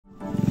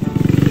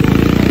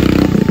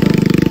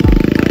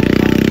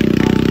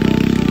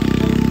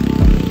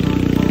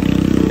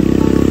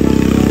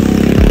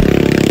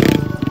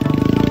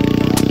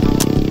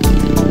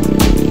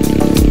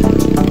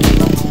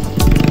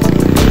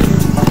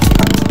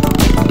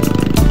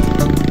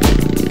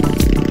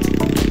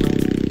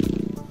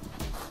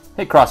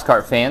Hey cross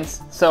kart fans,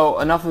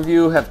 so enough of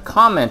you have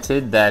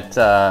commented that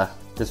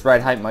this ride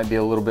height might be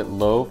a little bit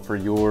low for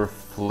your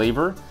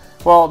flavor.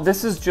 Well,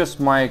 this is just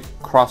my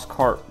cross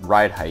kart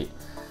ride height.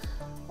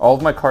 All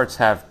of my karts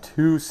have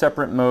two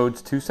separate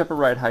modes, two separate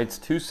ride heights,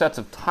 two sets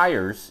of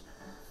tires,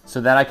 so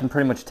that I can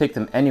pretty much take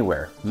them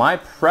anywhere. My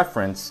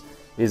preference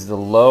is the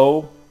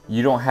low.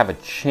 You don't have a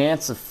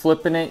chance of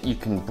flipping it. You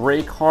can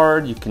brake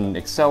hard, you can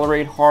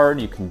accelerate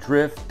hard, you can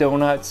drift,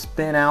 donut,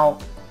 spin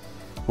out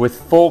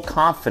with full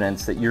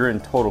confidence that you're in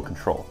total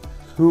control.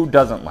 Who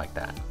doesn't like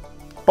that?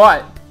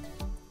 But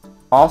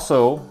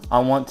also, I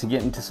want to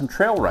get into some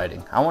trail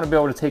riding. I want to be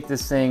able to take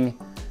this thing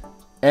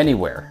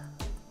anywhere.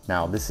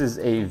 Now, this is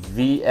a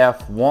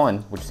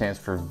VF1, which stands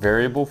for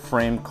Variable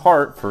Frame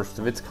Kart, first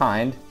of its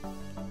kind.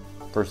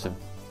 First of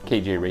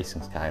KJ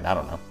Racing's kind, I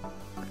don't know.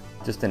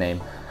 Just a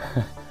name.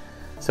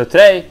 So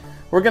today,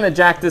 we're gonna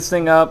jack this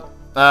thing up.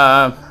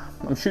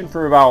 I'm shooting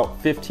for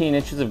about 15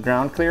 inches of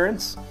ground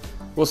clearance.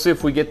 We'll see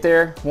if we get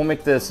there. We'll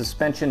make the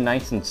suspension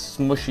nice and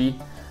smushy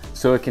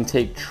so it can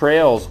take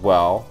trails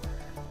well.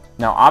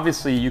 Now,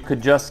 obviously, you could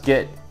just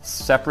get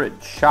separate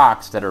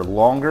shocks that are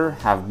longer,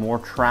 have more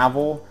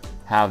travel,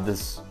 have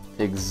this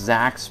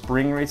exact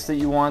spring rates that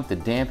you want, the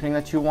dampening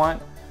that you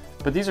want.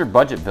 But these are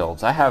budget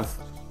builds. I have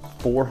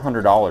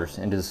 $400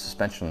 into the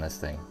suspension on this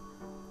thing,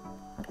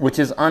 which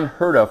is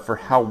unheard of for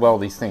how well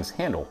these things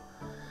handle.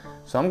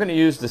 So I'm gonna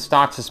use the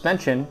stock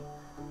suspension,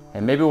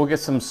 and maybe we'll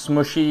get some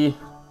smushy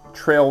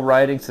trail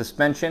riding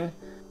suspension.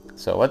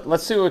 So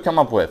let's see what we come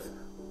up with.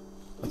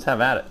 Let's have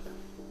at it.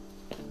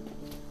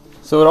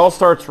 So it all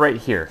starts right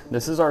here.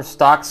 This is our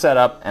stock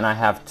setup, and I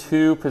have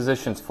two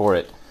positions for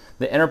it.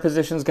 The inner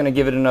position is gonna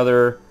give it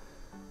another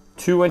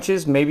 2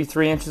 inches, maybe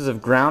 3 inches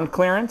of ground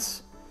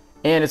clearance,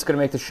 and it's gonna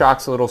make the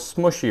shocks a little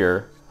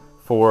smushier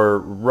for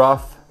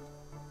rough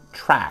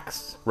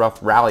tracks, rough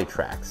rally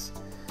tracks.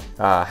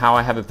 How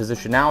I have it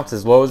positioned now, it's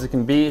as low as it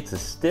can be, it's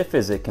as stiff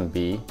as it can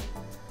be,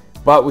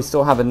 but we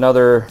still have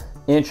another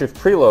inch of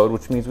preload,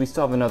 which means we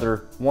still have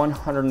another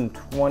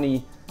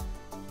 120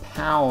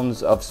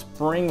 pounds of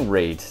spring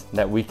rate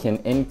that we can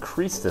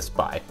increase this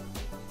by.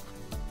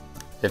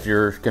 If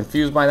you're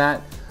confused by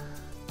that,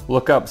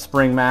 look up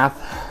spring math.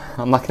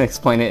 I'm not going to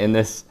explain it in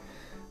this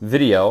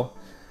video.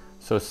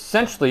 So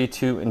essentially,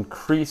 to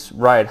increase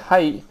ride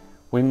height,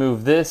 we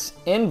move this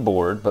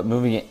inboard, but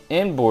moving it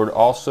inboard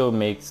also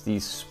makes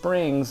these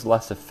springs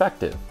less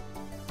effective.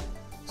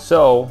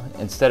 So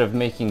instead of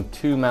making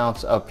two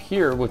mounts up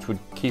here, which would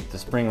keep the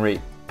spring rate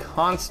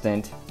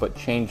constant but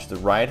change the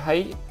ride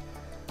height,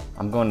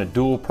 I'm going to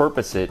dual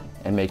purpose it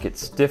and make it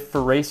stiff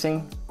for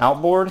racing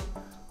outboard,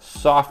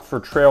 soft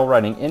for trail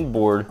riding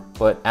inboard,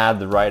 but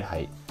add the ride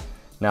height.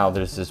 Now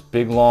there's this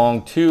big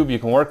long tube you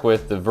can work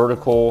with, the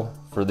vertical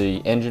for the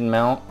engine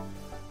mount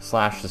 /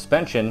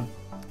 suspension,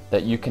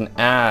 that you can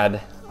add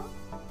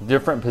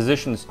different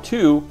positions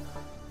to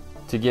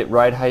get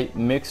ride height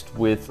mixed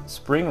with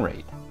spring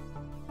rate.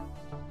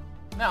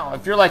 Now,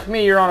 if you're like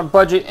me, you're on a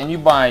budget and you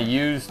buy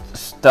used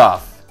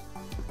stuff.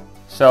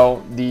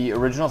 So the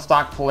original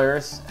stock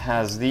Polaris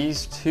has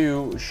these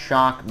two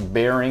shock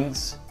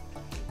bearings,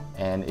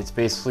 and it's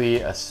basically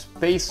a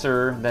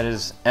spacer that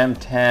is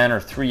M10 or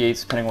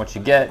 3/8 depending on what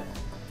you get.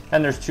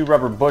 And there's two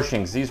rubber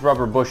bushings. These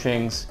rubber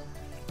bushings,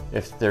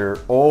 if they're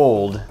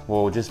old,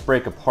 will just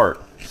break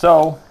apart.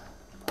 So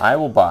I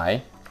will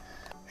buy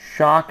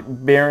shock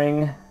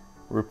bearing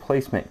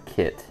replacement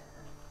kit.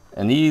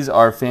 And these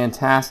are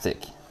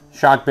fantastic.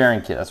 Shock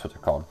bearing kit, that's what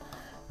they're called.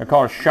 They're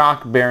called a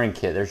shock bearing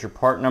kit. There's your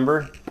part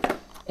number.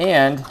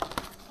 And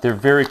they're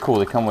very cool.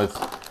 They come with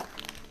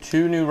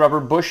two new rubber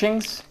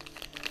bushings,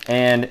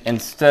 and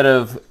instead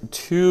of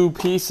two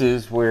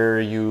pieces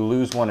where you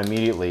lose one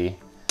immediately,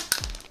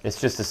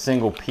 it's just a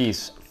single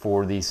piece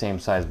for the same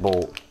size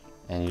bolt.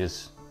 And you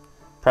just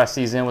press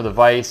these in with a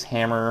vise,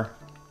 hammer,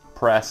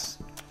 press,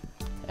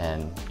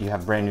 and you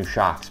have brand new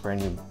shocks,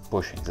 brand new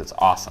bushings. It's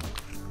awesome.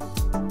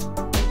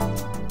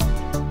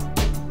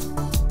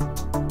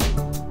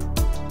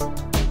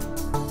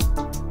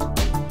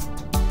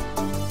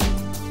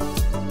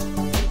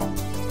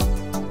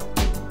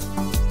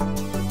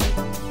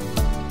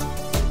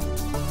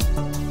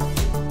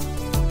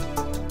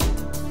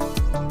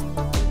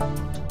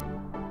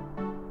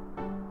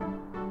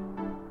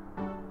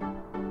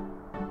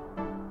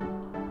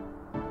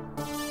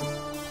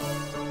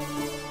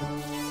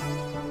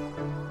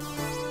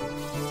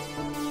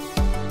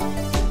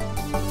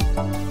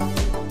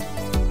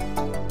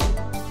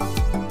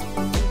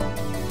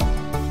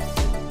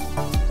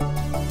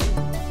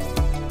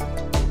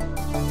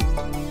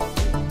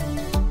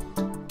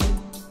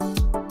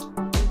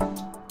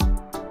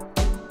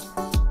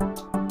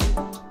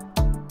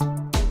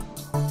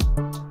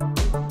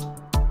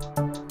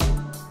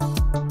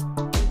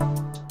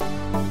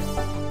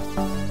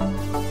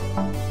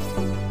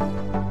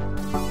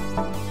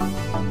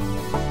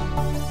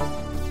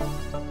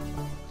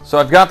 So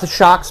I've got the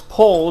shocks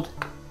pulled,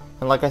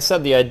 and like I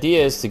said, the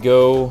idea is to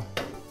go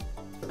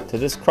to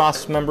this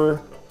cross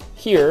member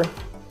here.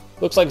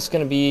 Looks like it's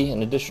going to be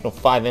an additional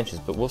 5 inches,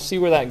 but we'll see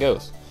where that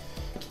goes.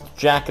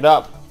 Jack it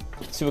up,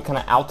 See what kind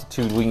of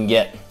altitude we can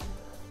get.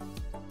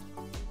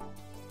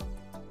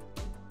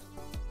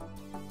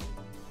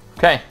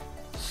 Okay,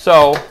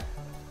 so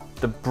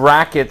the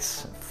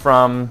brackets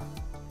from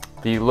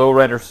the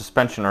lowrider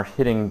suspension are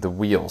hitting the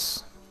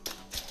wheels.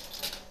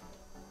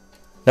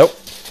 Nope,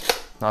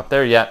 not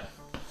there yet.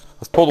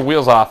 Let's pull the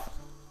wheels off.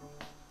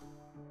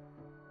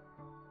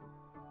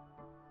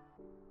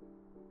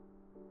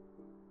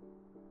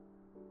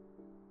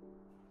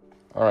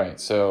 All right,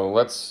 so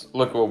let's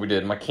look at what we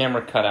did. My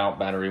camera cut out,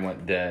 battery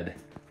went dead,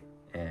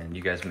 and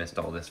you guys missed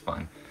all this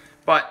fun.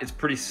 But it's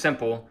pretty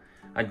simple.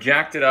 I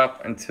jacked it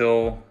up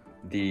until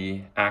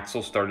the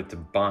axle started to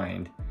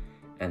bind,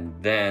 and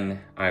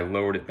then I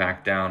lowered it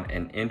back down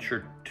an inch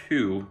or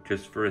two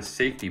just for a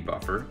safety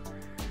buffer.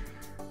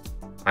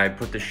 I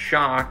put the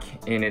shock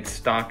in its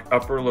stock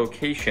upper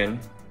location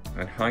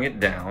and hung it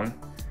down,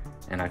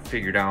 and I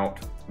figured out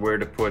where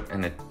to put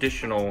an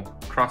additional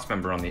cross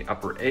member on the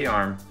upper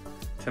A-arm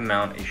to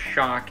mount a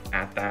shock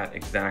at that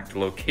exact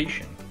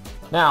location.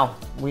 Now,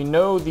 we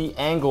know the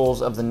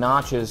angles of the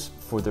notches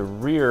for the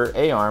rear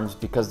A-arms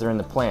because they're in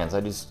the plans.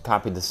 I just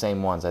copied the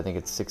same ones. I think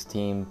it's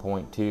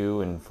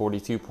 16.2 and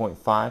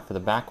 42.5 for the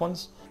back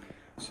ones.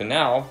 So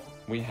now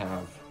we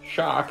have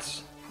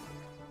shocks.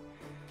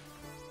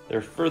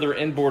 They're further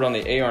inboard on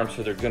the A-arm,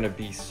 so they're gonna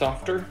be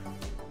softer.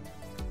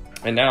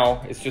 And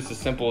now it's just as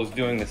simple as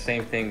doing the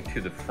same thing to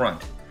the front.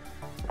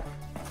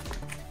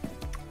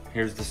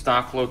 Here's the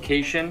stock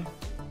location.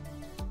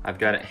 I've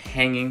got it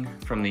hanging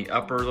from the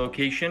upper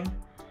location,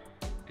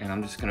 and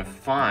I'm just gonna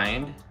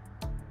find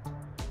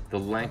the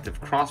length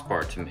of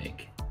crossbar to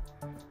make.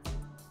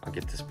 I'll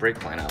get this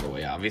brake line out of the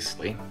way,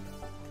 obviously.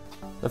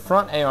 The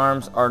front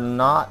A-arms are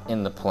not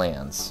in the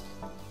plans,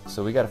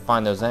 so we gotta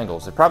find those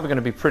angles. They're probably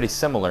gonna be pretty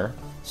similar,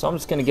 so I'm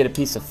just gonna get a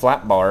piece of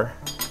flat bar.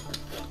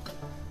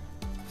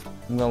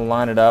 I'm gonna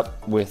line it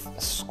up with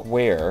a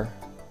square,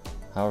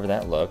 however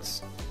that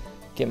looks.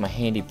 Get my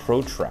handy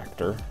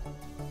protractor.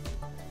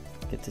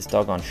 Get this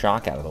doggone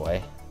shock out of the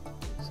way.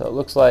 So it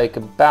looks like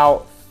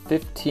about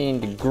 15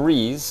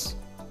 degrees.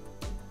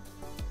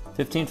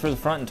 15 for the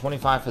front and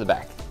 25 for the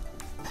back.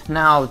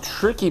 Now the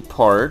tricky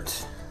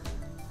part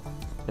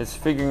is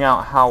figuring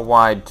out how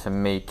wide to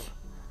make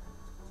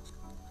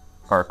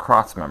our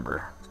cross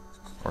member,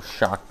 or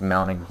shock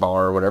mounting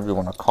bar, or whatever you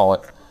want to call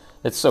it.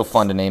 It's so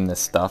fun to name this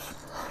stuff.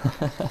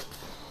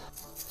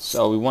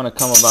 So we want to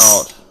come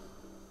about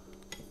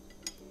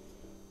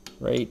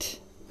right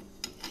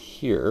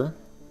here.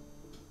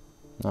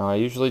 Now I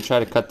usually try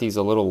to cut these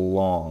a little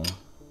long.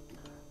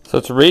 So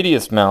it's a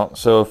radius mount,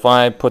 so if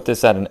I put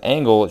this at an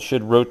angle, it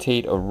should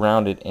rotate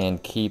around it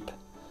and keep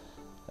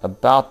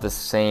about the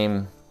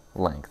same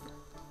length.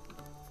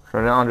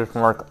 So now I'll just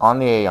mark on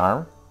the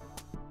A-arm.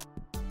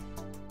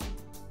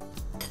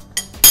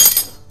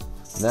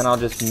 Then I'll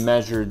just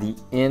measure the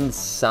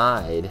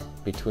inside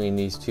between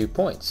these 2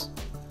 points.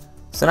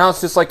 So now it's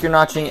just like you're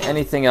notching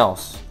anything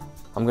else.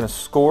 I'm gonna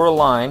score a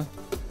line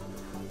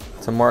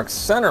to mark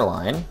center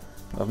line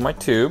of my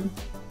tube.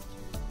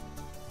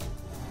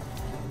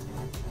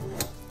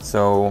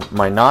 So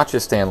my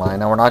notches stay in line.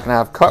 Now we're not gonna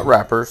have cut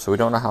wrappers, so we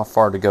don't know how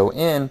far to go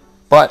in,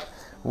 but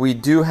we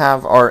do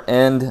have our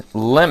end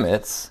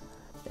limits,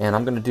 and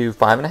I'm gonna do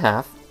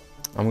 5.5.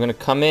 I'm gonna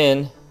come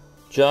in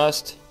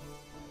just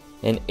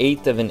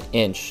 1/8 of an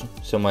inch,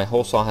 so my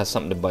hole saw has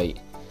something to bite.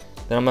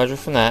 Then I'll measure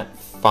from that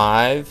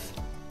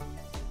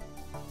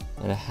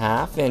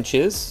 5.5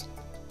 inches,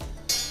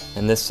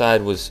 and this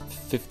side was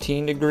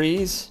 15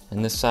 degrees,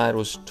 and this side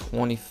was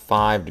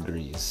 25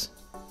 degrees.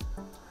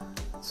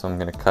 So I'm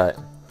gonna cut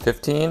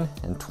 15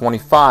 and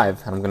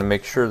 25, and I'm gonna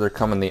make sure they're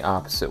coming the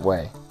opposite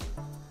way.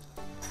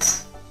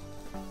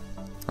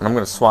 And I'm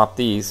gonna swap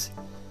these,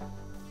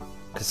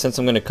 because since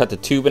I'm gonna cut the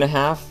tube in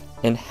half,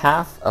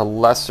 a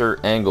lesser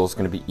angle is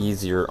gonna be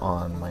easier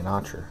on my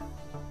notcher.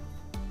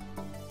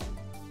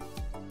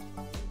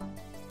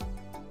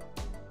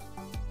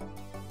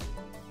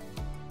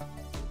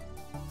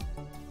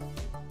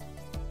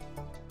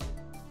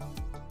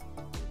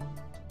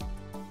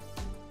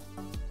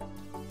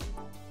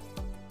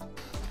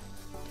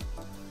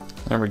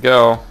 There we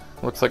go.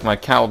 Looks like my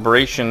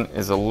calibration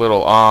is a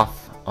little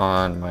off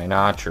on my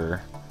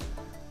notcher.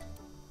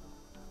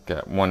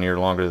 Got one ear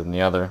longer than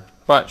the other,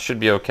 but should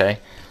be okay.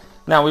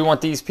 Now we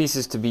want these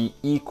pieces to be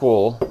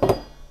equal,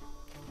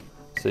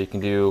 so you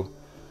can do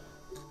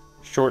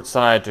short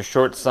side to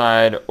short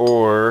side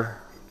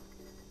or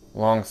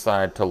long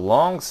side to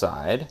long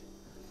side,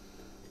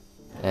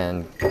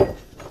 and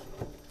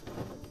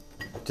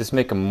just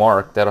make a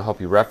mark. That'll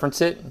help you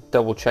reference it,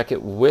 double check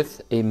it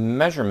with a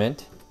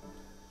measurement,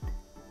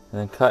 and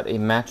then cut a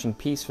matching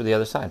piece for the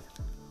other side.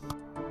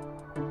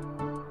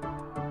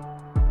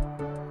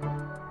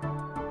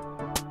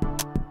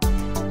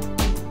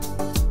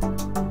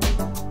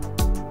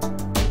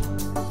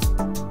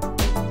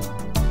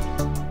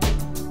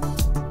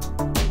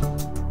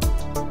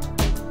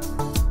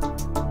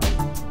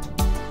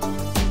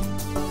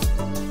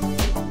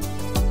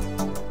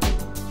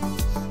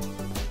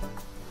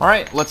 All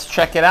right, let's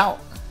check it out.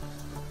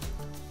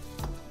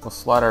 We'll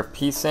slide our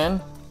piece in.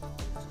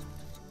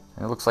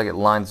 And it looks like it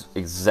lines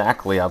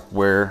exactly up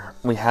where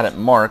we had it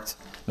marked.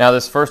 Now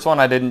this first one,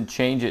 I didn't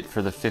change it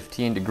for the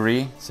 15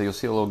 degree, so you'll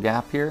see a little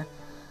gap here.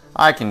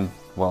 I can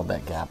weld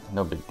that gap,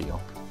 no big deal.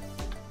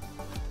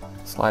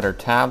 Slide our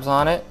tabs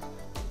on it.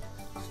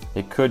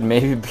 It could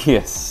maybe be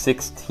a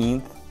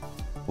 1/16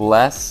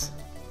 less,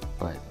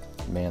 but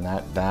man,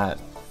 that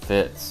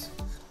fits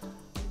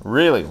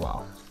really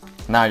well.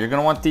 Now you're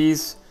gonna want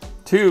these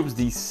tubes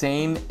the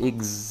same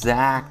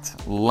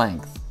exact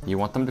length. You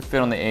want them to fit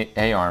on the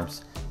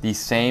A-arms the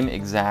same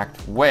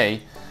exact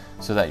way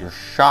so that your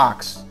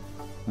shocks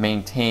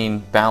maintain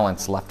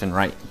balance left and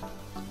right.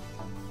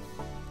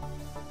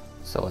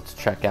 So let's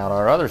check out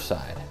our other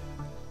side.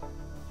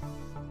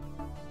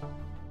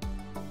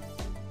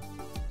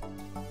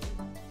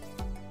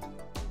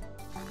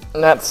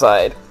 And that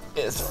side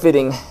is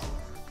fitting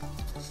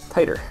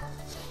tighter.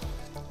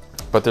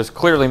 But there's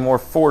clearly more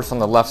force on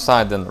the left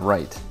side than the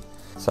right.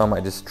 So I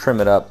might just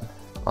trim it up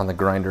on the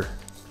grinder.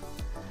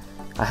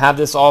 I have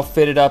this all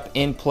fitted up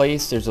in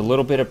place. There's a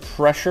little bit of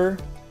pressure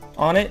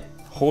on it,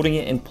 holding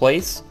it in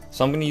place.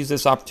 So I'm gonna use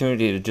this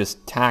opportunity to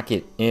just tack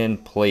it in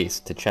place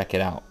to check it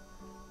out.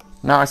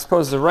 Now I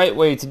suppose the right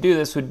way to do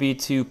this would be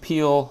to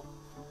peel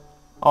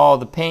all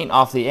the paint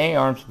off the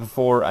A-arms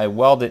before I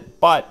weld it,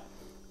 but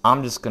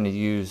I'm just gonna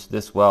use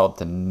this weld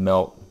to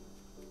melt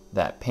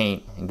that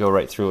paint and go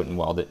right through it and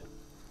weld it.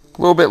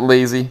 A little bit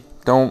lazy,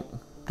 don't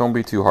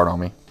be too hard on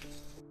me.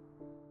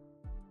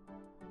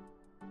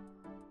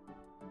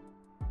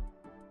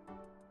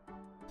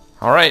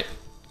 All right,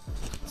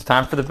 it's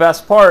time for the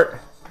best part.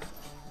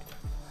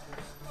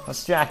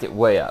 Let's jack it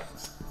way up.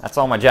 That's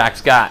all my jack's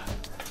got.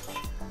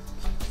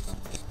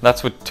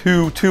 That's with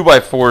two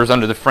 2x4s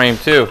under the frame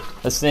too.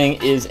 This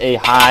thing is a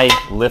high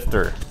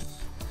lifter.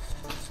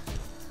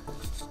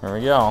 There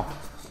we go.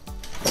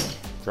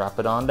 Drop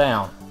it on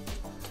down.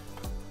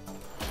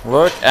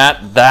 Look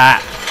at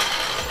that.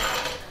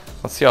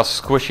 Let's see how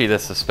squishy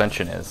this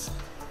suspension is.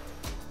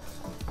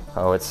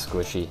 Oh, it's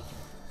squishy.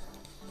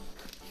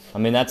 I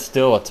mean, that's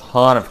still a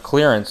ton of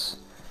clearance,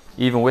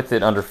 even with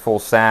it under full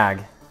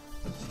sag.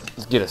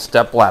 Let's get a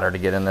step ladder to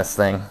get in this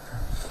thing.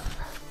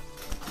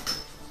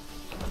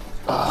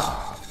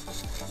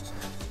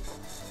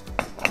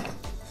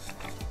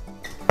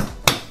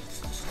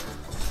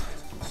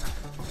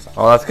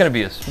 Oh, that's gonna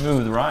be a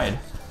smooth ride.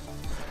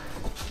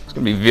 It's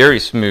gonna be very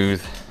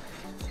smooth.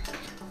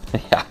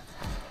 Yeah,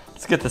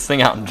 let's get this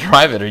thing out and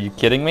drive it. Are you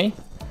kidding me?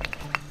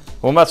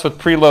 We'll mess with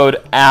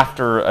preload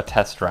after a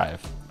test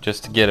drive,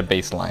 just to get a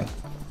baseline.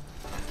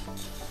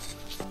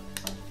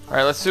 All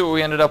right, let's see what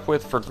we ended up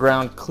with for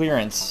ground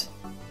clearance.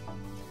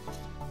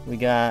 We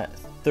got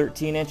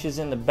 13 inches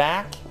in the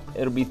back.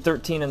 It'll be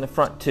 13 in the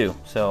front too.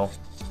 So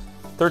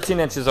 13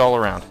 inches all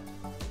around.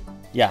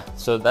 Yeah,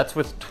 so that's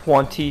with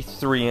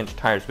 23-inch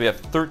tires. We have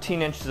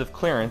 13 inches of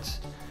clearance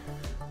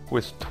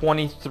with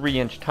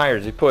 23-inch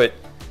tires. You put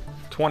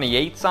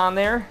 28s on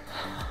there,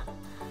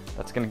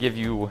 that's gonna give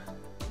you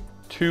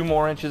 2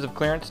 more inches of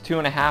clearance,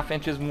 2.5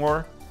 inches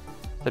more.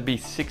 That'd be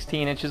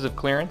 16 inches of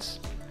clearance.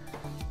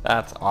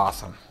 That's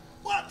awesome.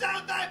 Watch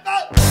out,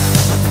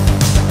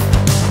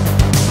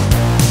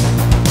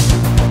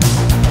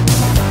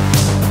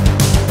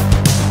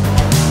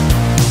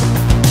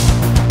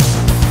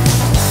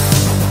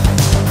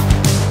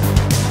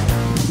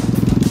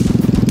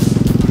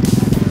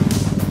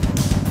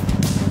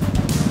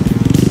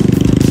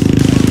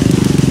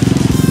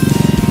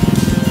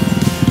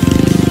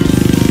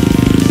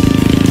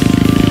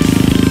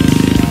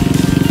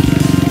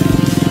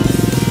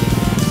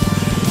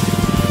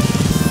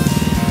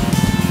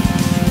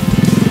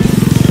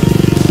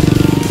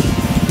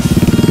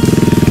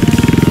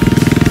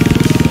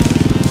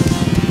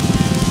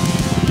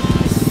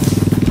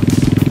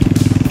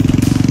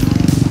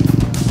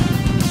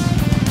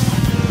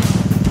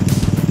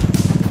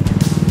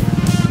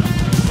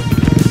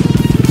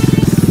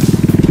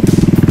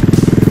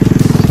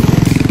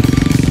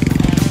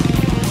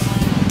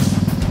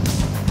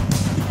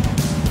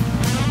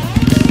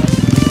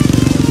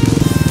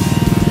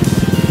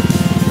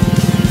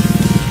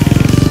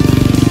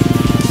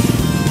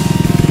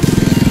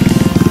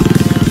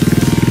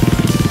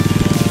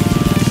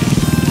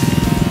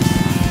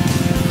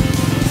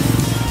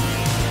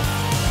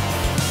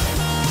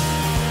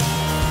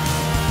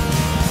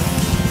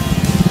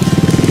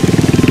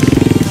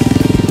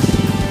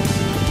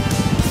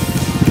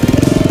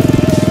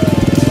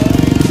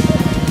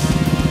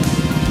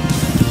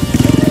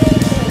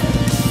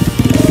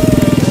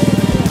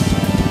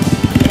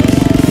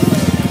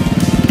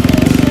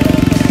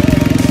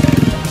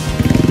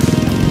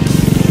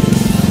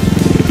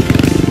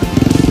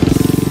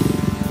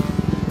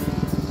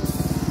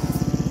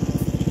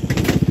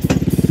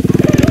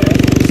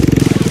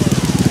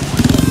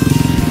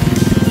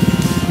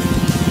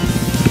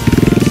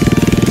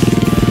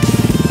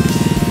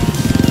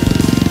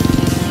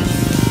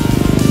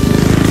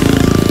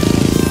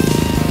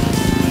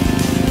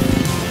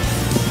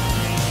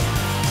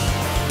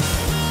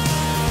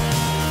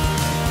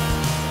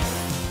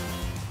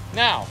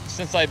 Now,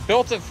 since I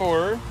built it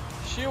for her,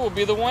 she will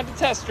be the one to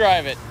test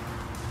drive it.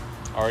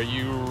 Are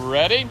you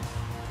ready?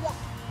 Yeah.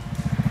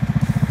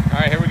 All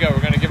right, here we go.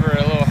 We're gonna give her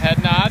a little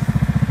head nod.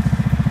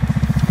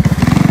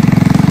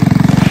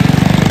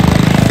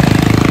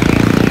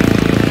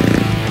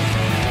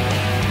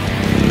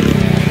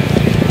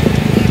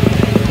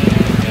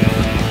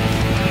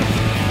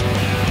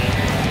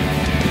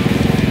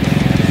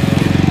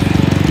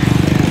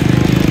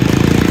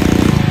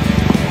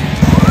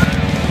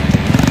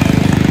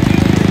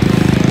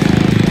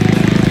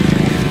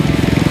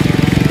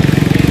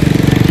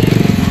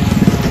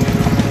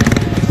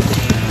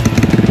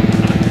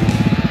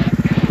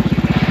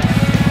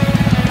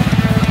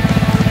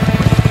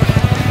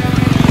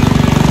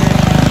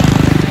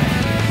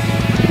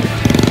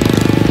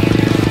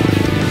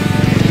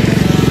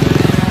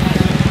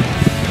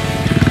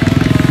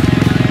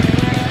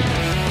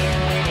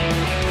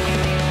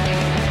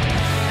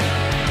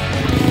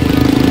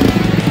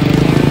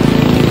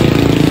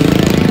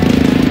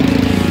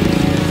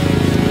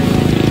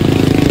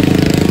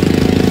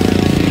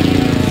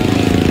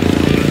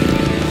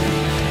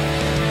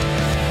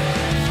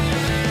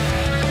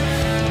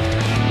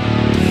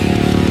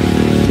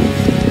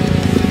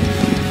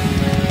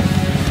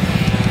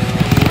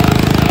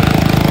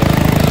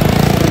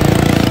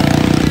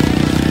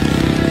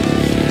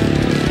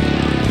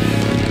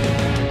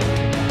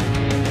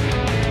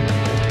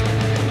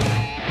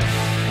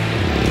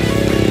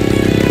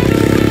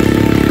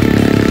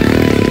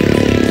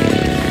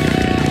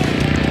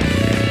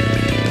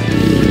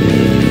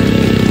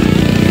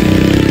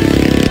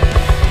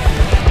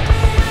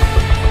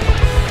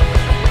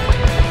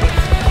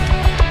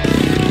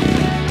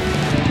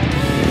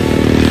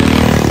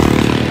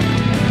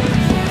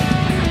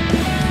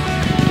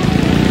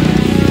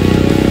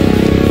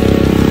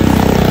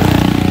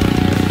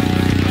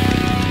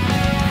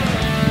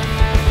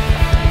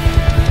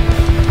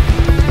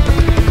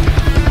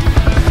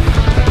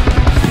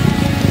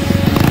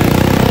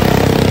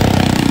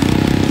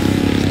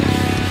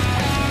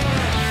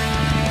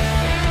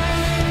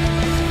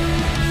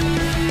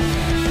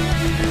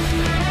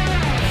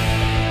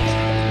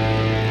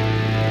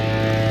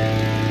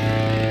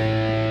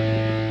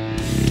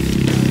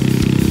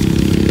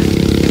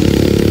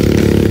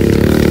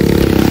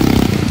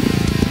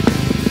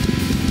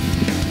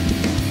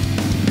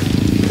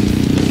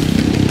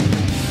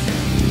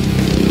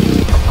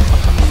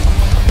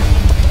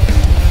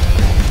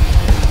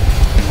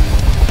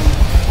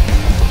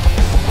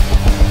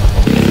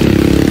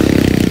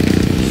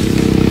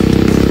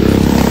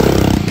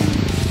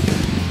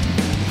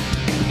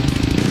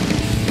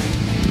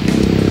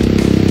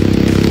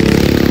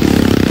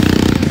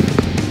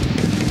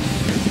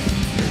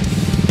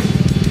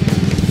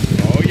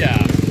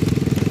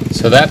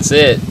 So that's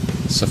it,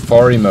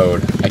 safari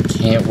mode. I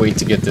can't wait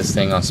to get this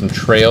thing on some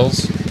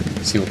trails,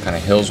 see what kind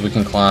of hills we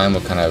can climb,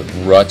 what kind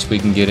of ruts we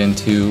can get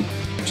into.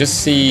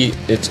 Just see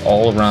its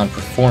all-around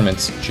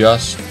performance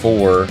just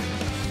for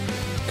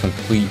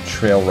complete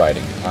trail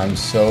riding. I'm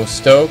so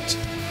stoked.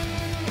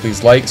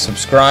 Please like,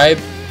 subscribe.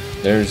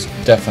 There's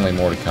definitely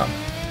more to come.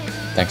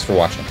 Thanks for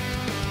watching.